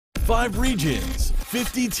5 regions,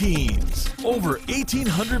 50 teams, over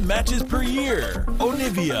 1,800 matches per year.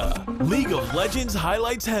 Onivia, League of Legends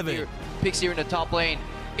highlights heaven. Picks here in the top lane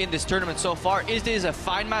in this tournament so far. It is a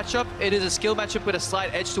fine matchup. It is a skill matchup with a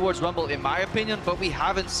slight edge towards Rumble, in my opinion, but we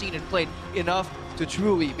haven't seen it played enough to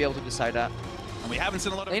truly be able to decide that. And we haven't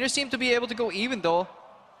seen a lot of... Laners seem to be able to go even, though.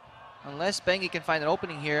 Unless Bengi can find an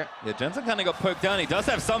opening here. Yeah, Jensen kind of got poked down. He does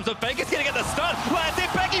have some, so Bengi's going to get the stun. Lands it,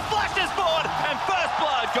 Bengi flashes forward, and first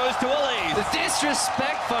blood goes to Elise. The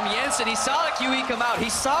disrespect from Jensen. He saw the QE come out. He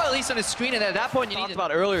saw Elise on his screen, and at that point, you talked about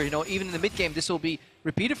earlier, you know, even in the mid game, this will be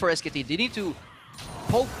repeated for SKT. They need to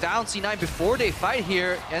poke down C9 before they fight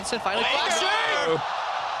here. Jensen finally flashing!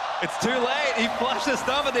 It's too late. He flashed the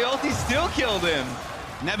stun, but the ulti still killed him.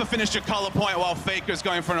 Never finished your color point while Faker's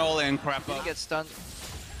going for an all-in crapper. He gets stunned.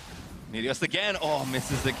 Meteos again. Oh,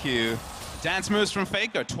 misses the Q. Dance moves from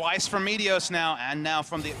Faker, twice from Meteos now, and now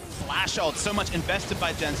from the flash ult. So much invested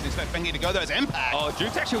by Jensen. Expect Bengi to go there as Impact. Oh,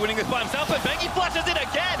 Duke's actually winning this by himself, but Bengi flashes it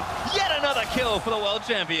again. Yet another kill for the world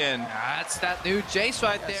champion. That's that new Jace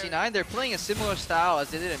right there. C9, they're playing a similar style as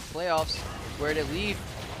they did in playoffs, where they leave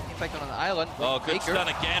Impact on an island. Oh, good Faker. stun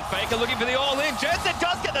again. Faker looking for the all-in. Jensen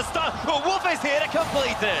does get the stun, but Wolf is here to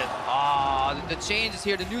complete it. Ah, the changes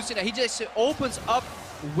here. The new C9, he just opens up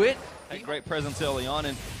with... A great presence early on,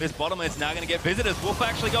 and this bottom lane's now going to get visitors. Wolf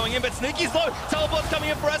actually going in, but Sneaky's low. Teleport's coming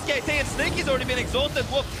in for SKT, and Sneaky's already been exhausted.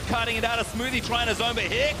 Wolf cutting it out of Smoothie, trying to zone, but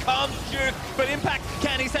here comes Duke. But Impact,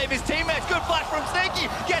 can he save his teammates? Good flash from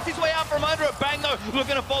Sneaky. Gets his way out from under it. Bang, though,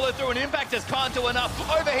 looking to follow through, and Impact just can't do enough.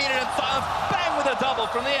 Overheated and silenced. Bang with a double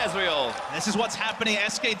from the Ezreal. This is what's happening.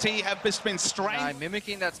 SKT have just been strained.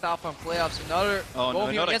 Mimicking that style from playoffs. Another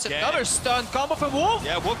no, not again. Another stun combo from Wolf.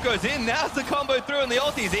 Yeah, Wolf goes in. Now's the combo through, and the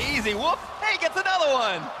ulti's easy. Wolf, hey, gets another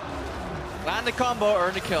one. Land the combo,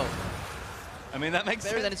 earn the kill. I mean, that makes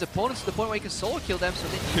Better sense. than his opponents to the point where he can solo kill them. So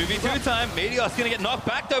they 2v2 time. Meteos going to get knocked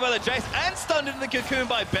back though by the Jace and stunned into the cocoon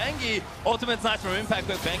by Bengi. Ultimate's nice from Impact,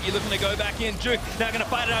 but Bengi looking to go back in. Duke now going to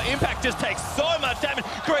fight it out. Impact just takes so much damage.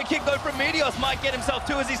 Great kick though from Meteos. Might get himself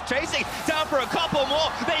two as he's chasing down for a couple more.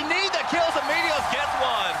 They need the kills and Meteos gets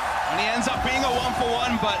one. And he ends up being a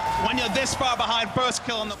 1-for-1, but when you're this far behind, first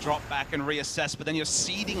kill on the drop back and reassess, but then you're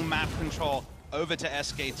ceding map control over to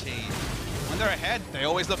SKT. When they're ahead, they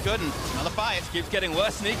always look good, and another fight. Keeps getting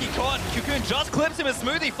worse. Sneaky caught. Cocoon just clips him as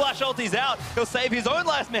Smoothie. Flash ulti's out. He'll save his own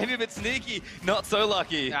life maybe, but Sneaky not so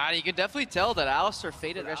lucky. Yeah, you can definitely tell that Alistar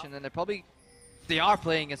faded aggression, and they are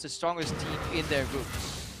playing against the strongest team in their group.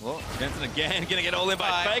 Well, Jensen again gonna get all in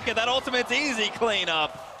by Faker. That ultimate's easy clean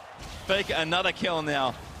up. Faker another kill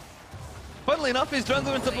now. Funnily enough, his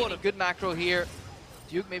jungler and supporter. Good macro here.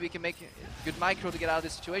 Duke maybe can make good micro to get out of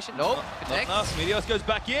this situation. Nope. Connect. Meteos goes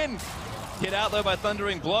back in. Hit out though by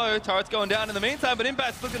Thundering Blow. Turret's going down in the meantime, but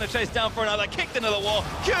Impact's looking to chase down for another. Kicked into the wall.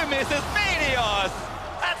 Q misses. Meteos!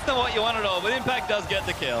 That's not what you want at all, but Impact does get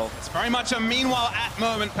the kill. It's very much a meanwhile at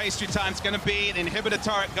moment. Pastry time's going to be an inhibitor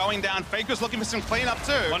turret going down. Faker's looking for some cleanup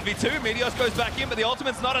too. 1v2, Meteos goes back in, but the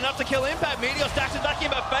ultimate's not enough to kill Impact. Meteos dashes back in,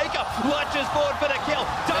 but Faker lunges forward for the kill.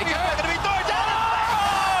 W's going to be thrown down.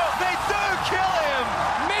 Oh! They do kill him!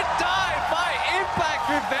 Mid-dive by Impact.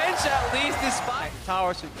 Revenge at least despite the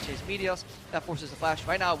tower, so he can chase Meteos. That forces the flash.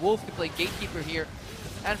 Right now, Wolf can play Gatekeeper here,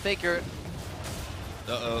 and Faker.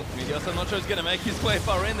 Uh-oh, Meteos I'm not sure he's going to make his way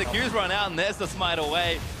far in. The Q's run out, and there's the smite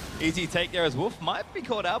away. Easy take there as Wolf might be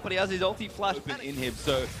caught out, but he has his ulti flash inhib,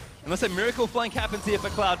 so unless a miracle flank happens here for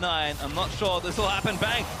Cloud9, I'm not sure this will happen.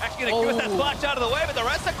 Bang! Actually going to give us that splash out of the way, but the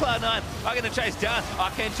rest of Cloud9 are going to chase down.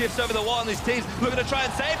 Arcane shifts over the wall on these teams, looking to try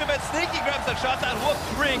and save him, but Sneaky grabs the shot down. Wolf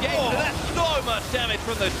re-engages, and that's so much damage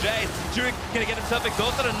from the Jace. Duke going to get himself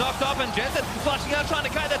exhausted and knocked off, and Jensen flashing out, trying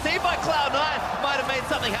to kite the team by Cloud9. Might have made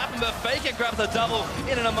something happen, but Faker grabs a double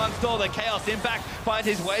in and amongst all the chaos. Impact finds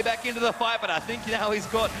his way back into the fight, but I think now he's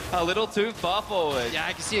got a little too far forward. Yeah,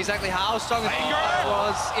 I can see exactly how strong the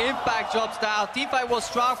was. Impact drops down. Teamfight was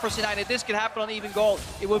strong for C9. If this could happen on even gold,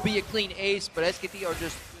 it would be a clean ace, but SKT are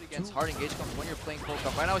just good against hard engage comes when you're playing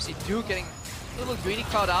Telecom. Right now we see Duke getting a little greedy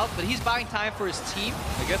crowd out, but he's buying time for his team.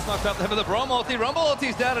 He gets knocked up there for the Brom ulti. Rumble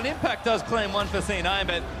ulti's down, and Impact does claim one for C9,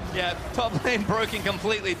 but yeah, top lane broken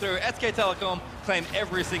completely through. SK Telecom claim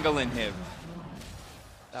every single inhib.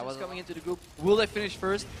 That was coming into the group. Will they finish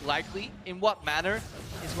first? Likely. In what manner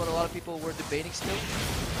is what a lot of people were debating still.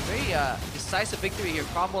 Very decisive victory here.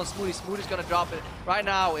 Cromwell and Smoothie. Smoothie's gonna drop it. Right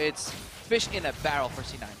now, it's fish in a barrel for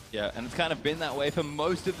C9. Yeah, and it's kind of been that way for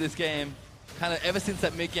most of this game. Kind of ever since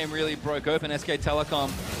that mid game really broke open, SK Telecom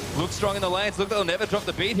Looks strong in the lanes. Look, they'll never drop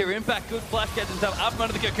the beat here. Impact, good flash catch himself up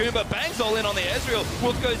under the Cocoon, but Bang's all in on the Ezreal.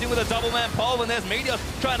 Wolf goes in with a double man pole, and there's Meteor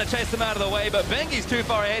trying to chase him out of the way, but Bengi's too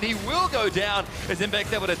far ahead. He will go down as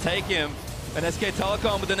Impact's able to take him. And SK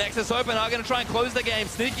Telecom with the Nexus open are going to try and close the game.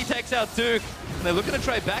 Sneaky takes out Duke. And they're looking to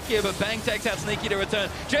trade back here, but Bang takes out Sneaky to return.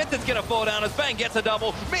 Jensen's going to fall down as Bang gets a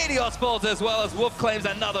double. Meteor falls as well as Wolf claims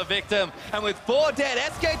another victim. And with 4 dead,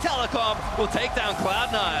 SK Telecom will take down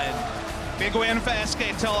Cloud9. Big win for SK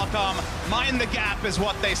Telecom. Mind the gap is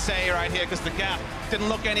what they say right here, because the gap didn't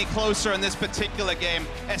look any closer in this particular game.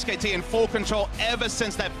 SKT in full control ever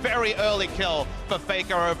since that very early kill for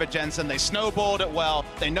Faker over Jensen. They snowballed it well.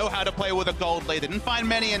 They know how to play with a gold lead. They didn't find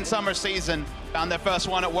many in summer season. Found their first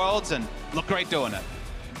one at Worlds and look great doing it.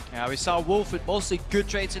 Yeah, we saw Wolf with mostly good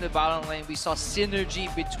trades in the bottom lane. We saw synergy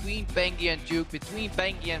between Bengi and Duke, between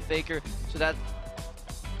Bengi and Faker. So that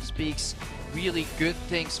speaks really good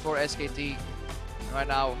things for SKT. Right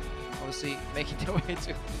now, obviously, making their way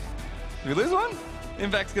to... We lose one?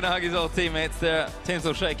 Impact's going to hug his old teammates there. Teams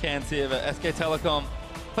will shake hands here, but SK Telecom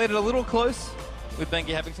played it a little close with Bengi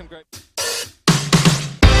having some great...